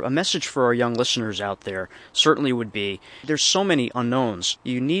for a message for our young listeners out there certainly would be, there's so many unknowns.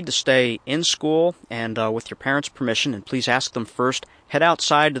 You need to stay in school and with your parents' permission, and please ask them first, head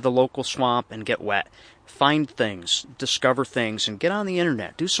outside to the local swamp and get wet. Find things, discover things, and get on the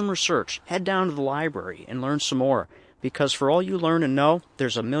internet. Do some research. Head down to the library and learn some more. because for all you learn and know,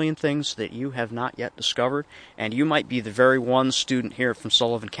 there's a million things that you have not yet discovered, and you might be the very one student here from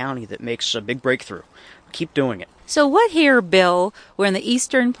Sullivan County that makes a big breakthrough. Keep doing it. So what here, Bill? We're in the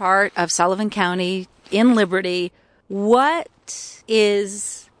eastern part of Sullivan County in Liberty. What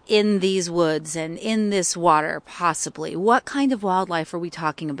is in these woods and in this water, possibly? What kind of wildlife are we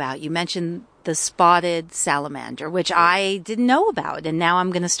talking about? You mentioned the spotted salamander, which I didn't know about, and now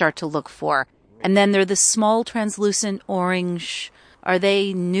I'm going to start to look for. And then there are the small translucent orange. Are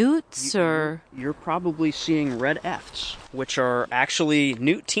they newts or? You're probably seeing red efts, which are actually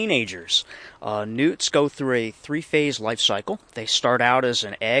newt teenagers. Newts go through a 3-phase life cycle. They start out as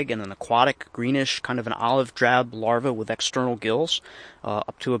an egg and an aquatic, greenish, kind of an olive drab larva with external gills,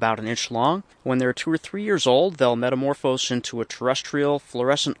 up to about an inch long. When they're 2 or 3 years old, they'll metamorphose into a terrestrial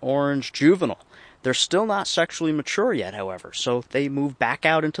fluorescent orange juvenile. They're still not sexually mature yet, however, so they move back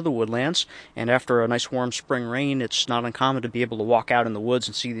out into the woodlands, and after a nice warm spring rain, it's not uncommon to be able to walk out in the woods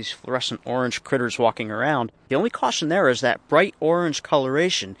and see these fluorescent orange critters walking around. The only caution there is that bright orange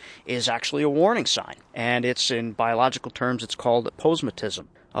coloration is actually a warning sign, and it's, in biological terms, it's called aposematism,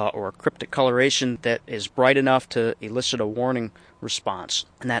 or a cryptic coloration that is bright enough to elicit a warning response.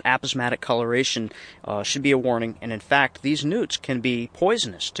 And that aposematic coloration should be a warning, and in fact, these newts can be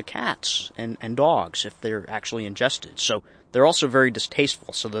poisonous to cats and dogs if they're actually ingested. So they're also very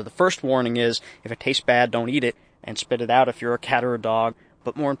distasteful. So the first warning is, if it tastes bad, don't eat it, and spit it out if you're a cat or a dog.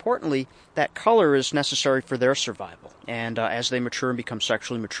 But more importantly, that color is necessary for their survival. And as they mature and become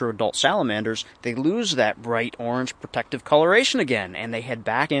sexually mature adult salamanders, they lose that bright orange protective coloration again, and they head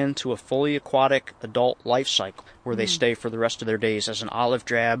back into a fully aquatic adult life cycle where they stay for the rest of their days as an olive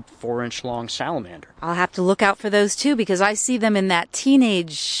drab, 4-inch long salamander. I'll have to look out for those too, because I see them in that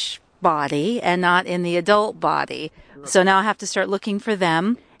teenage body and not in the adult body. So now I have to start looking for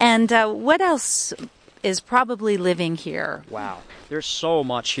them. And what else is probably living here? Wow. There's so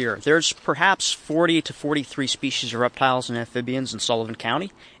much here. There's perhaps 40 to 43 species of reptiles and amphibians in Sullivan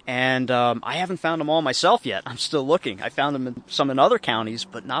County, and I haven't found them all myself yet. I'm still looking. I found them some in other counties,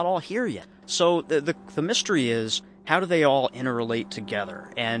 but not all here yet. So the mystery is, how do they all interrelate together,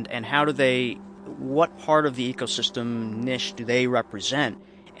 and how do they, what part of the ecosystem niche do they represent?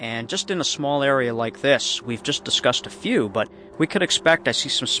 And just in a small area like this, we've just discussed a few, but we could expect, I see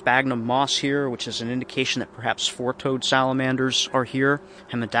some sphagnum moss here, which is an indication that perhaps 4-toed salamanders are here,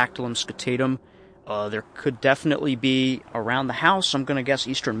 Hemidactylum scutatum. There could definitely be, around the house, I'm going to guess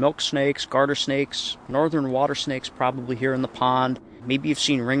eastern milk snakes, garter snakes, northern water snakes probably here in the pond. Maybe you've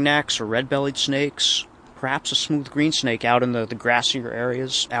seen ringnecks or red-bellied snakes, perhaps a smooth green snake out in the grassier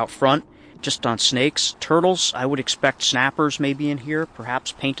areas out front. Just on snakes. Turtles, I would expect snappers maybe in here,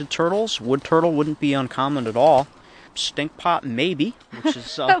 perhaps painted turtles. Wood turtle wouldn't be uncommon at all. Stink pot, maybe, which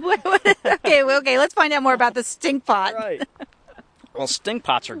is... Okay, let's find out more about the stink pot. Right. Well, stink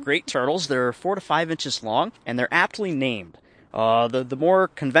pots are great turtles. They're 4 to 5 inches long, and they're aptly named. The more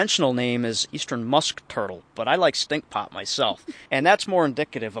conventional name is eastern musk turtle, but I like stink pot myself. And that's more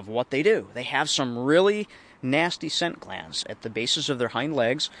indicative of what they do. They have some really nasty scent glands at the bases of their hind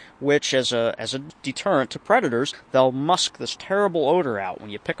legs, which, as a deterrent to predators, they'll musk this terrible odor out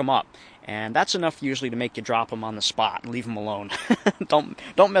when you pick them up. And that's enough usually to make you drop them on the spot and leave them alone. Don't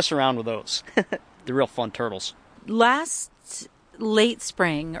mess around with those. They're real fun turtles. Last late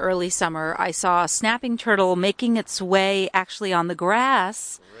spring, early summer, I saw a snapping turtle making its way actually on the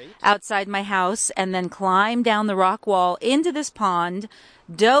grass outside my house, and then climbed down the rock wall into this pond,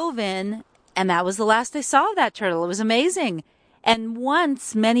 dove in, and that was the last I saw of that turtle. It was amazing. And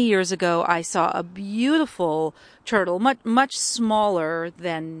once, many years ago, I saw a beautiful turtle, much smaller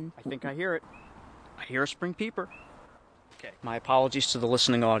than... I think I hear it. I hear a spring peeper. Okay. My apologies to the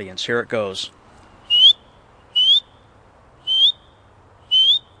listening audience. Here it goes.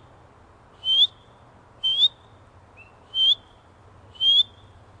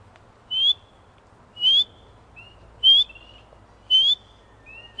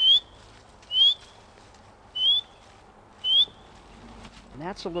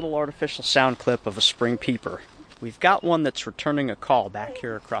 That's a little artificial sound clip of a spring peeper. We've got one that's returning a call back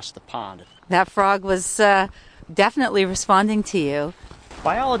here across the pond. That frog was definitely responding to you.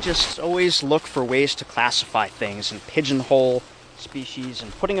 Biologists always look for ways to classify things and pigeonhole species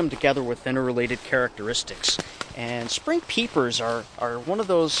and putting them together with interrelated characteristics. And spring peepers are one of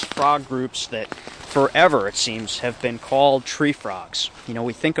those frog groups that forever, it seems, have been called tree frogs. You know,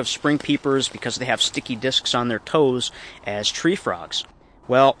 we think of spring peepers because they have sticky discs on their toes as tree frogs.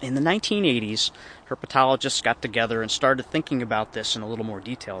 Well, in the 1980s, herpetologists got together and started thinking about this in a little more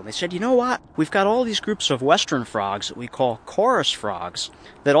detail. And they said, you know what? We've got all these groups of western frogs that we call chorus frogs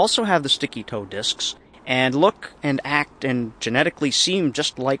that also have the sticky toe discs, and look and act and genetically seem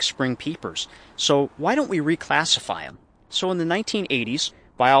just like spring peepers. So why don't we reclassify them? So in the 1980s,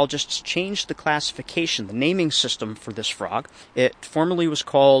 biologists changed the classification, the naming system for this frog. It formerly was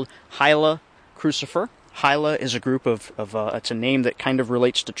called Hyla crucifer. Hyla is a group of it's a name that kind of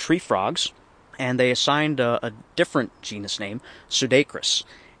relates to tree frogs, and they assigned a different genus name, Pseudacris.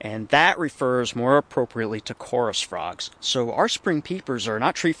 And that refers more appropriately to chorus frogs. So our spring peepers are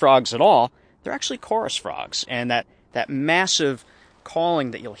not tree frogs at all. They're actually chorus frogs. And that massive calling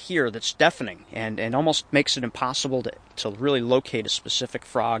that you'll hear that's deafening and almost makes it impossible to really locate a specific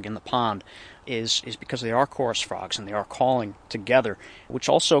frog in the pond is because they are chorus frogs and they are calling together, which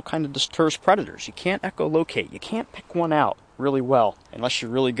also kind of deters predators. You can't echolocate. You can't pick one out really well unless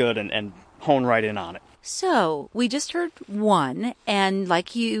you're really good and hone right in on it. So we just heard one, and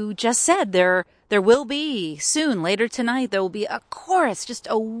like you just said, there will be soon, later tonight, there will be a chorus, just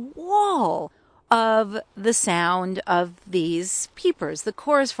a wall of the sound of these peepers, the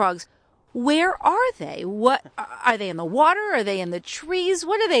chorus frogs. Where are they? What are they in the water? Are they in the trees?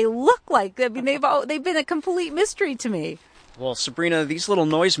 What do they look like? I mean, they've been a complete mystery to me. Well, Sabrina, these little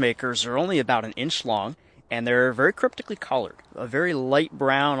noisemakers are only about an inch long, and they're very cryptically colored, a very light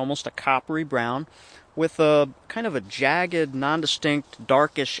brown, almost a coppery brown, with a kind of a jagged, non-distinct,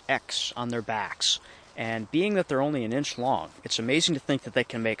 darkish X on their backs. And being that they're only an inch long, it's amazing to think that they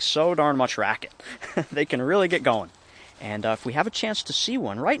can make so darn much racket. They can really get going. And if we have a chance to see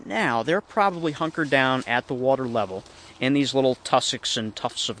one, right now they're probably hunkered down at the water level in these little tussocks and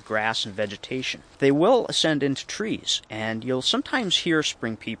tufts of grass and vegetation. They will ascend into trees, and you'll sometimes hear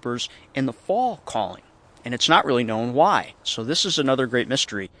spring peepers in the fall calling. And it's not really known why. So this is another great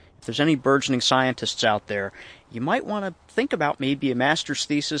mystery. If there's any burgeoning scientists out there, you might want to think about maybe a master's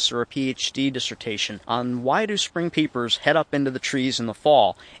thesis or a PhD dissertation on why do spring peepers head up into the trees in the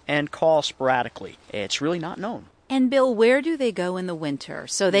fall and call sporadically. It's really not known. And Bill, where do they go in the winter?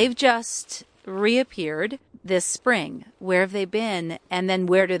 So they've just reappeared this spring. Where have they been? And then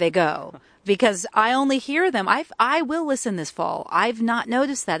where do they go? Because I only hear them. I will listen this fall. I've not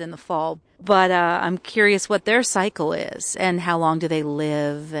noticed that in the fall. But I'm curious what their cycle is and how long do they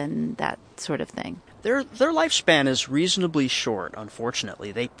live and that sort of thing. Their lifespan is reasonably short,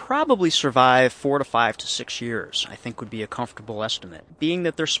 unfortunately. They probably survive 4 to 5 to 6 years, I think would be a comfortable estimate. Being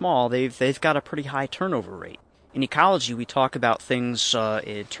that they're small, they've got a pretty high turnover rate. In ecology, we talk about things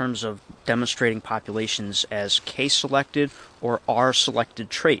in terms of demonstrating populations as K-selected or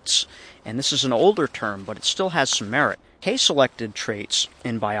R-selected traits. And this is an older term, but it still has some merit. K-selected traits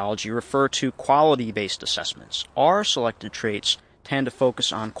in biology refer to quality-based assessments. R-selected traits tend to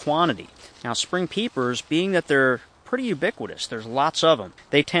focus on quantity. Now, spring peepers, being that they're pretty ubiquitous, there's lots of them,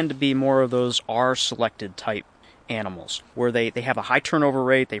 they tend to be more of those R-selected type animals, where they have a high turnover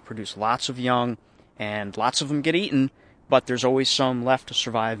rate, they produce lots of young, and lots of them get eaten, but there's always some left to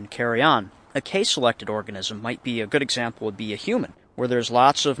survive and carry on. A K-selected organism might be, a good example would be a human, where there's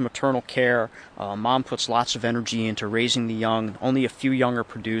lots of maternal care, mom puts lots of energy into raising the young, only a few young are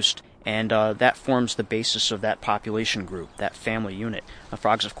produced, and that forms the basis of that population group, that family unit.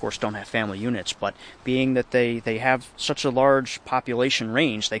 Frogs, of course, don't have family units, but being that they have such a large population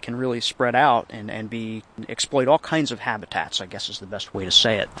range, they can really spread out and exploit all kinds of habitats, I guess is the best way to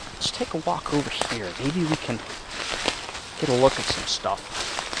say it. Let's take a walk over here. Maybe we can get a look at some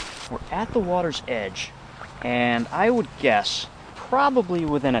stuff. We're at the water's edge, and I would guess probably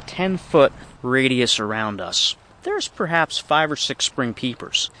within a 10-foot radius around us, there's perhaps 5 or 6 spring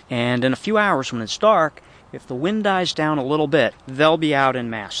peepers. And in a few hours when it's dark, if the wind dies down a little bit, they'll be out en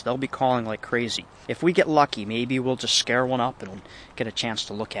masse. They'll be calling like crazy. If we get lucky, maybe we'll just scare one up and get a chance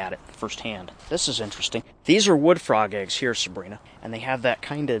to look at it firsthand. This is interesting. These are wood frog eggs here, Sabrina, and they have that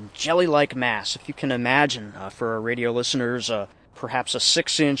kind of jelly-like mass. If you can imagine, for our radio listeners, perhaps a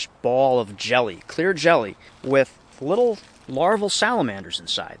 6-inch ball of jelly, clear jelly, with little larval salamanders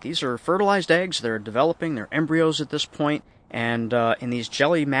inside. These are fertilized eggs. They're developing. They're embryos at this point. And in these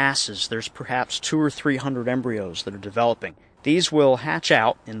jelly masses, there's perhaps 200 or 300 embryos that are developing. These will hatch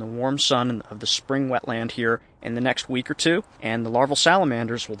out in the warm sun of the spring wetland here in the next week or two, and the larval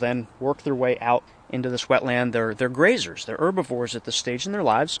salamanders will then work their way out into this wetland. They're grazers. They're herbivores at this stage in their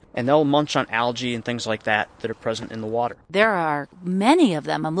lives, and they'll munch on algae and things like that are present in the water. There are many of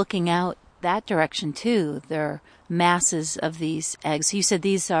them. I'm looking out that direction, too. There are masses of these eggs. You said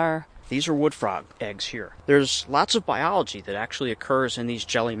these are wood frog eggs here. There's lots of biology that actually occurs in these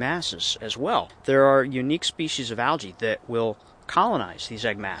jelly masses as well. There are unique species of algae that will colonize these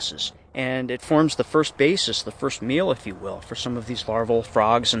egg masses, and it forms the first basis, the first meal, if you will, for some of these larval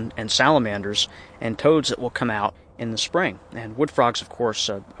frogs and salamanders and toads that will come out in the spring. And wood frogs, of course,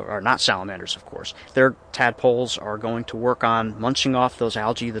 are not salamanders, of course. Their tadpoles are going to work on munching off those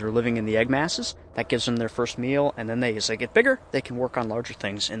algae that are living in the egg masses. That gives them their first meal, and then as they get bigger, they can work on larger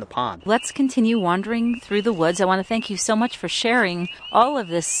things in the pond. Let's continue wandering through the woods. I want to thank you so much for sharing all of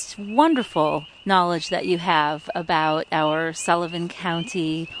this wonderful knowledge that you have about our Sullivan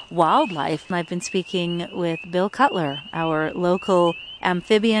County wildlife. I've been speaking with Bill Cutler, our local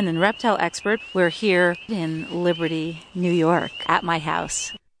amphibian and reptile expert. We're here in Liberty, New York, at my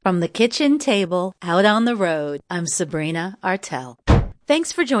house. From the kitchen table out on the road, I'm Sabrina Artel.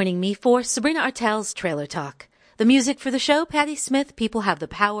 Thanks for joining me for Sabrina Artel's Trailer Talk. The music for the show, Patti Smith, People Have the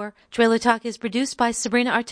Power. Trailer Talk is produced by Sabrina Artel.